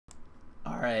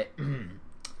Alright,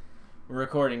 we're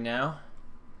recording now.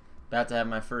 About to have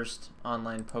my first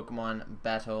online Pokemon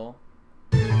battle.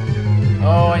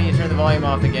 Oh, I need to turn the volume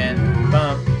off again.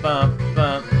 Bump, bump,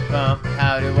 bump, bump.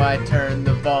 How do I turn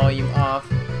the volume off?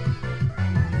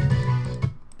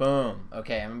 Boom.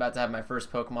 Okay, I'm about to have my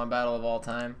first Pokemon battle of all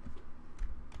time.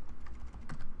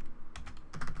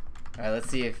 Alright, let's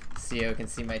see if Sio can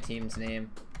see my team's name.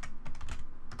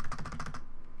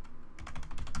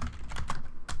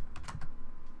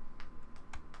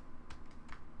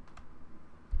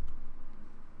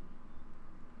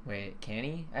 Wait, can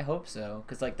he? I hope so,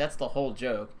 because like that's the whole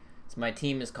joke. So my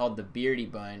team is called the Beardy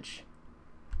Bunch,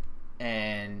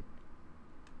 and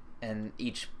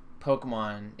each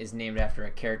Pokemon is named after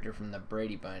a character from the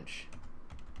Brady Bunch.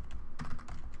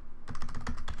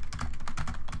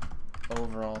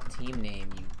 Overall team name,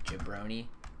 you jabroni.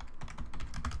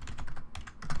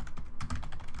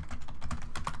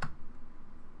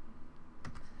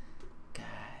 God.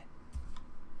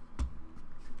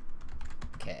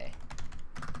 Okay.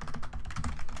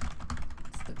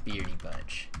 Beardy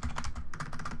Bunch.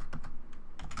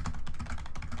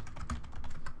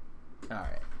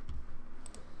 Alright.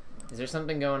 Is there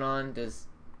something going on?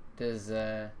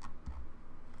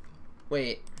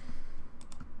 Wait.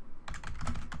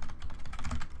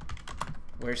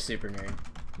 Where's Super Nerd?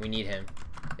 We need him.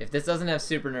 If this doesn't have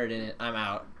Super Nerd in it, I'm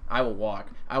out. I will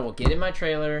walk. I will get in my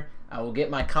trailer. I will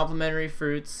get my complimentary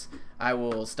fruits. I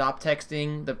will stop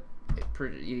texting the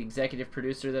executive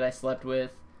producer that I slept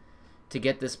with to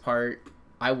get this part.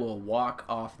 I will walk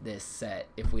off this set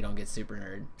if we don't get Super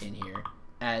Nerd in here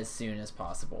as soon as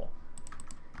possible.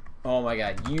 Oh my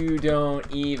god, you don't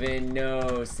even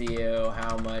know, Sio,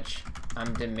 how much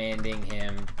I'm demanding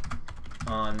him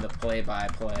on the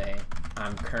play-by-play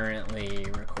I'm currently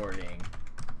recording.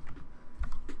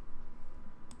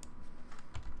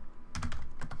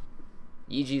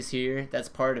 EG's here, that's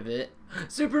part of it.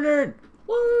 Super Nerd!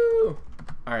 Woo!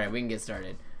 Alright, we can get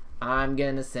started. I'm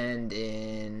gonna send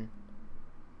in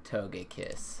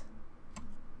Togekiss.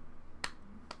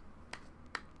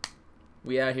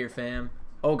 We out here, fam.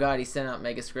 Oh god, he sent out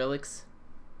Mega Skrillex.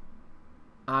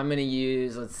 I'm gonna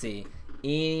use, let's see.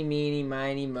 Eeny, meeny,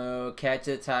 miny, mo. Catch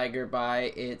a tiger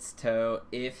by its toe.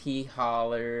 If he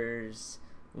hollers,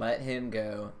 let him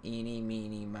go. Eeny,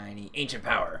 meeny, miny. Ancient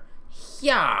power.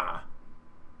 Yeah.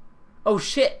 Oh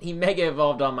shit, he Mega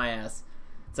Evolved on my ass.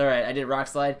 It's alright, I did Rock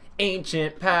Slide.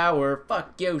 Ancient power,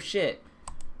 fuck yo shit.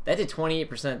 That did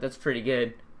 28%, that's pretty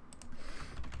good.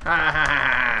 Ha ha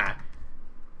ha!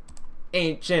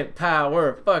 Ancient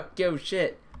power, fuck yo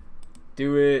shit.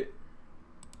 Do it.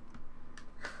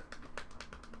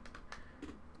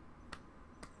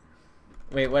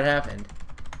 Wait, what happened?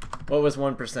 What was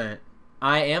 1%?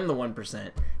 I am the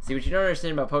 1%. See, what you don't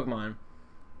understand about Pokemon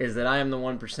is that I am the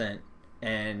 1%.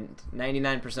 And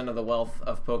 99% of the wealth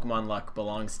of Pokemon luck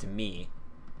belongs to me.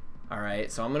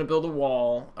 Alright, so I'm going to build a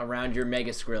wall around your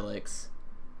Mega Skrillex,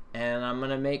 and I'm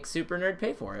going to make Super Nerd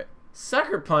pay for it.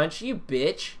 Sucker Punch, you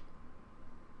bitch!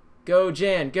 Go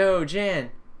Jan, go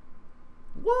Jan!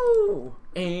 Woo!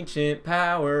 Ancient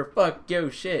power, fuck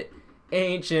yo shit.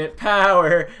 Ancient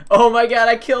power! Oh my god,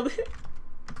 I killed it!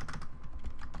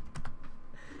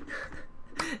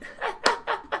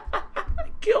 I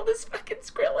killed this fucking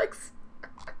Skrillex!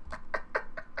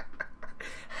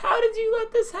 How did you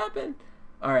let this happen?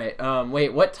 Alright,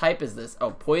 wait, what type is this? Oh,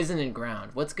 poison and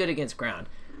ground. What's good against ground?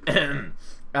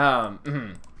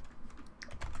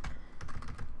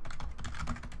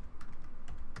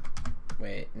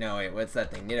 Wait, no, wait, what's that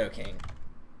thing? Nidoking.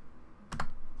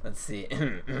 Let's see.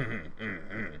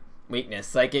 Weakness,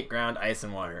 psychic, ground, ice,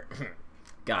 and water.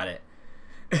 Got it.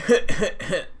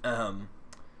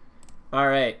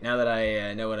 Alright, now that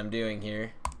I know what I'm doing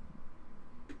here.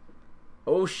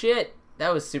 Oh shit!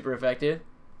 That was super effective.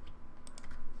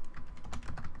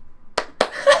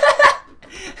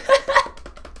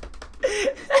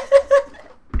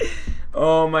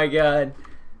 Oh my god.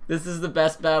 This is the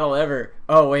best battle ever.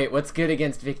 Oh wait, what's good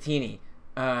against Victini?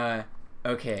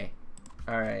 Okay.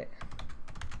 Alright.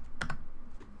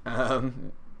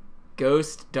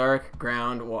 Ghost, dark,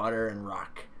 ground, water, and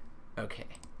rock. Okay.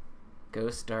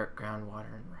 Ghost, dark, ground,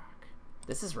 water, and rock.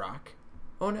 This is rock.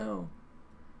 Oh no.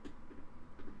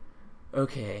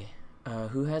 Okay,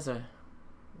 who has a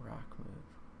rock move?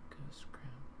 Ghost ground.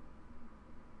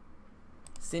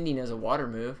 Cindy knows a water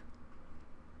move.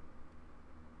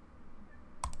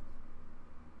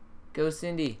 Go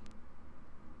Cindy.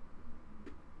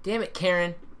 Damn it,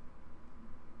 Karen.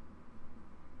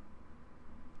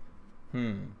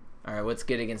 Alright, what's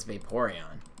good against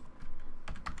Vaporeon?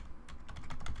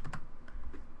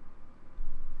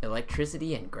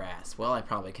 Electricity and grass. Well, I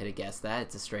probably could have guessed that.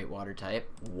 It's a straight water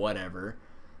type. Whatever.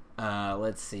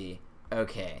 Let's see.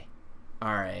 Okay.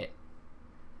 Alright.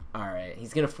 Alright.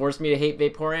 He's gonna force me to hate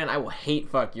Vaporeon? I will hate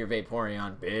fuck your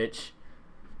Vaporeon, bitch.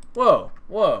 Whoa.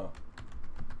 Whoa.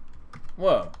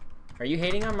 Whoa. Are you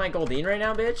hating on my Goldeen right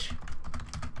now, bitch?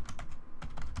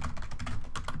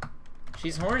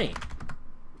 She's horny.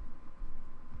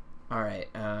 Alright,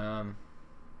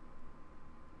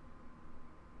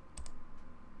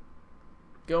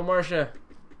 Go, Marsha.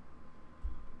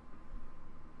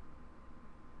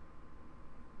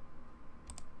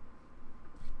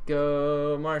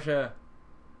 Go, Marsha.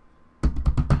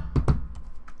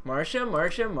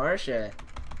 Marsha.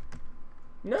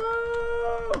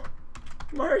 No!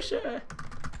 Marsha!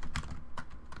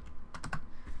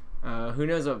 Who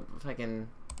knows what fucking...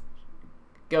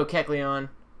 Go, Kecleon.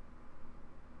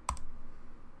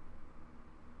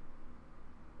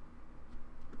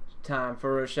 Time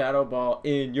for a Shadow Ball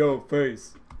in your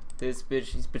face. This bitch,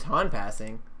 he's baton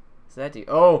passing. What's that do?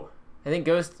 Oh! I think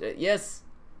Ghost... yes!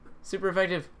 Super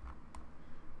effective.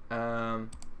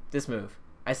 This move.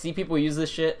 I see people use this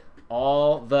shit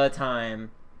all the time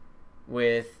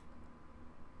with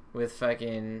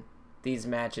fucking these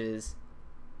matches.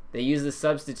 They use the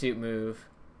substitute move.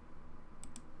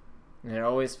 And it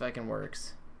always fucking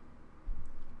works.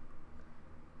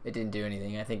 It didn't do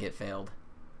anything. I think it failed.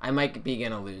 I might be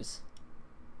gonna lose.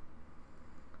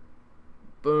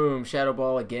 Boom. Shadow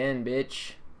Ball again,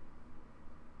 bitch.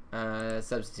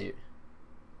 Substitute.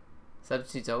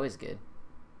 Substitute's always good.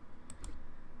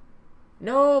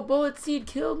 No! Bullet Seed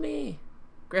killed me!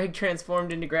 Greg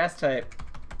transformed into Grass type.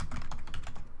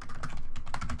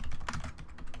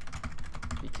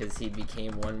 Because he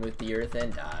became one with the earth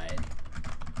and died.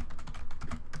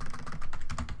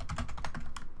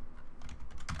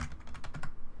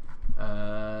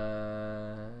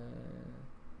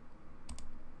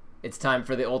 It's time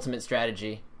for the ultimate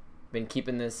strategy. Been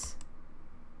keeping this.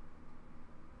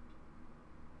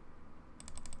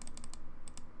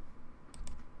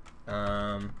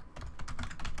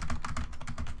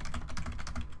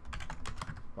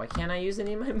 Why can't I use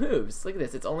any of my moves? Look at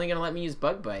this. It's only gonna let me use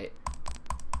Bug Bite.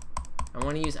 I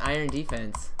want to use Iron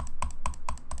Defense.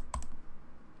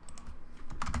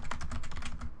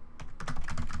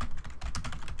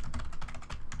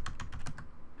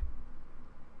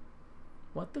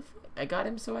 What the fuck? I got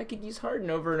him so I could use Harden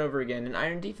over and over again in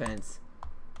Iron Defense.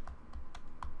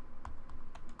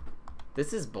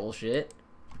 This is bullshit.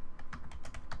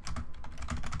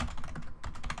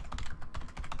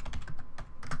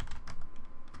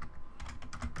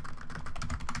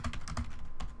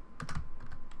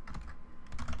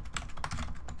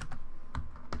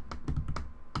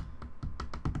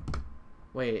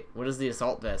 Wait, what does the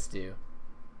Assault Vest do?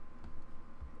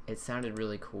 It sounded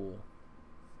really cool.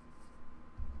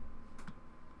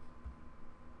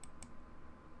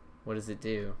 What does it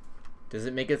do? Does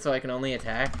it make it so I can only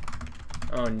attack?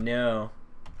 Oh no.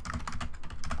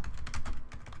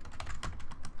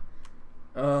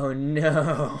 Oh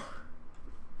no.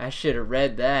 I should have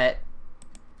read that.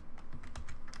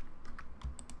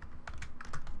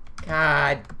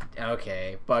 God.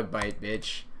 Okay. Bug Bite,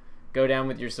 bitch. Go down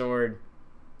with your sword.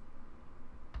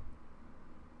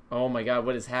 Oh my god,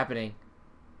 what is happening?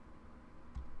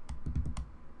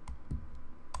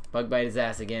 Bug Bite his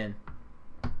ass again.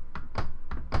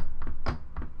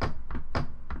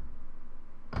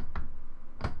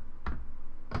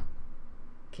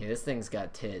 Okay, this thing's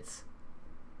got tits.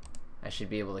 I should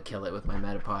be able to kill it with my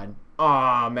Metapod.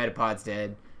 Aw, Metapod's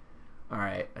dead.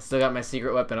 Alright, I still got my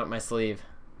secret weapon up my sleeve.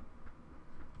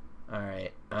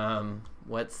 Alright,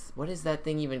 what is that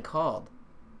thing even called?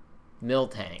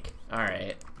 Miltank.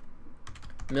 Alright.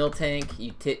 Miltank,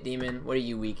 you tit demon, what are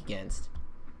you weak against?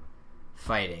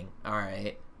 Fighting.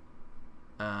 Alright.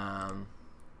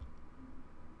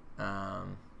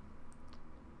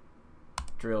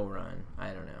 Drill Run.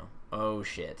 I don't know. Oh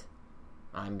shit.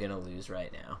 I'm gonna lose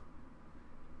right now.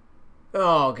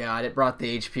 Oh god, it brought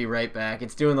the HP right back.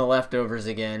 It's doing the leftovers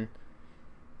again.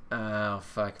 Oh,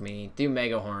 fuck me. Do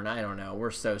Mega Horn. I don't know.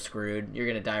 We're so screwed. You're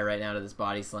gonna die right now to this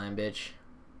Body Slam, bitch.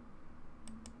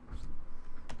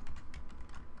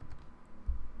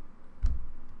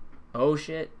 Oh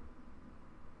shit.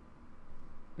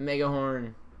 Mega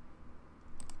Horn.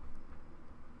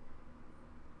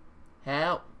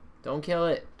 Help. Don't kill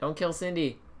it. Don't kill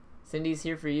Cindy. Cindy's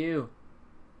here for you.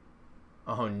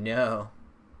 Oh no.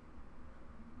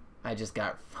 I just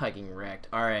got fucking wrecked.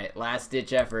 Alright, last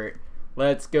ditch effort.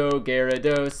 Let's go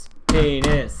Gyarados.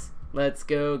 Penis. Let's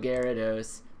go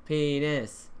Gyarados.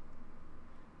 Penis.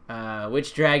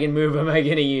 Which dragon move am I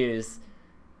gonna use?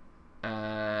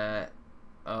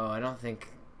 Oh, I don't think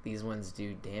these ones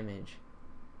do damage.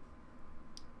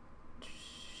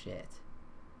 Shit.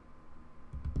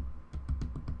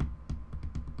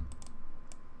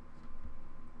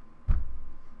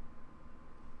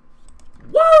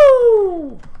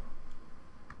 Woo!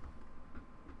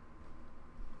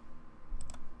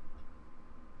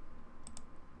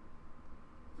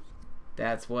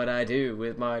 That's what I do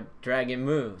with my dragon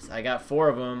moves. I got 4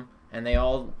 of them, and they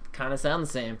all kind of sound the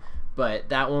same. But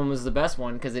that one was the best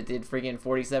one because it did freaking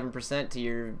 47% to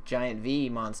your giant V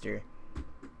monster.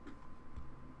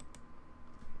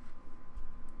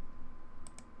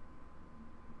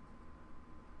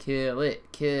 Kill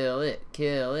it, kill it,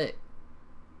 kill it.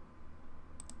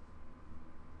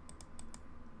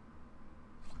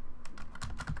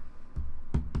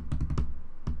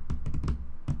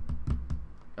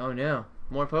 Oh no,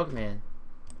 more Pokemon.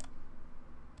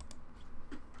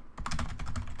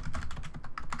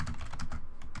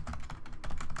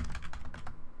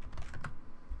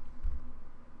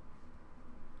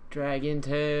 Dragon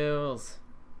Tales.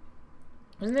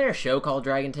 Wasn't there a show called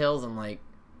Dragon Tales on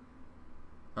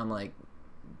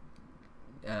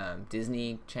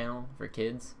Disney Channel for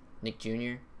kids? Nick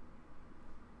Jr.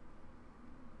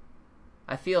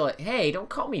 I feel like, hey, don't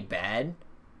call me bad.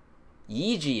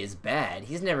 Yeegy is bad.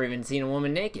 He's never even seen a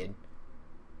woman naked.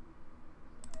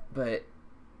 But,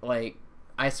 like,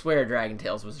 I swear Dragon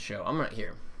Tales was a show. I'm not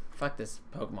here. Fuck this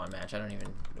Pokemon match. I don't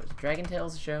even... Was Dragon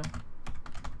Tales a show?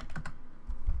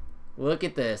 Look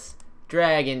at this.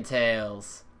 Dragon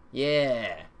Tales.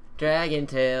 Yeah. Dragon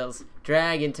Tales.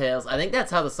 Dragon Tales. I think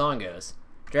that's how the song goes.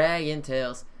 Dragon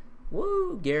Tales.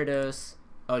 Woo, Gyarados.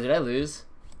 Oh, did I lose?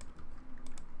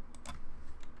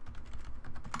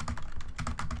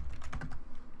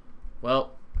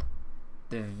 Well,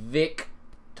 the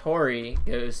Victory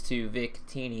goes to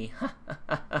Victini.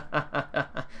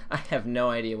 I have no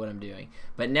idea what I'm doing.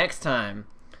 But next time,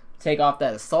 take off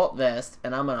that assault vest,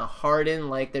 and I'm going to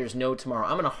harden like there's no tomorrow.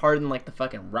 I'm going to harden like the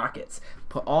fucking Rockets.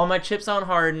 Put all my chips on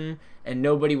harden, and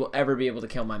nobody will ever be able to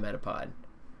kill my Metapod.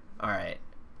 Alright.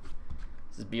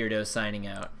 This is Beardo signing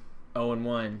out.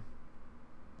 0-1,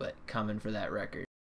 but coming for that record.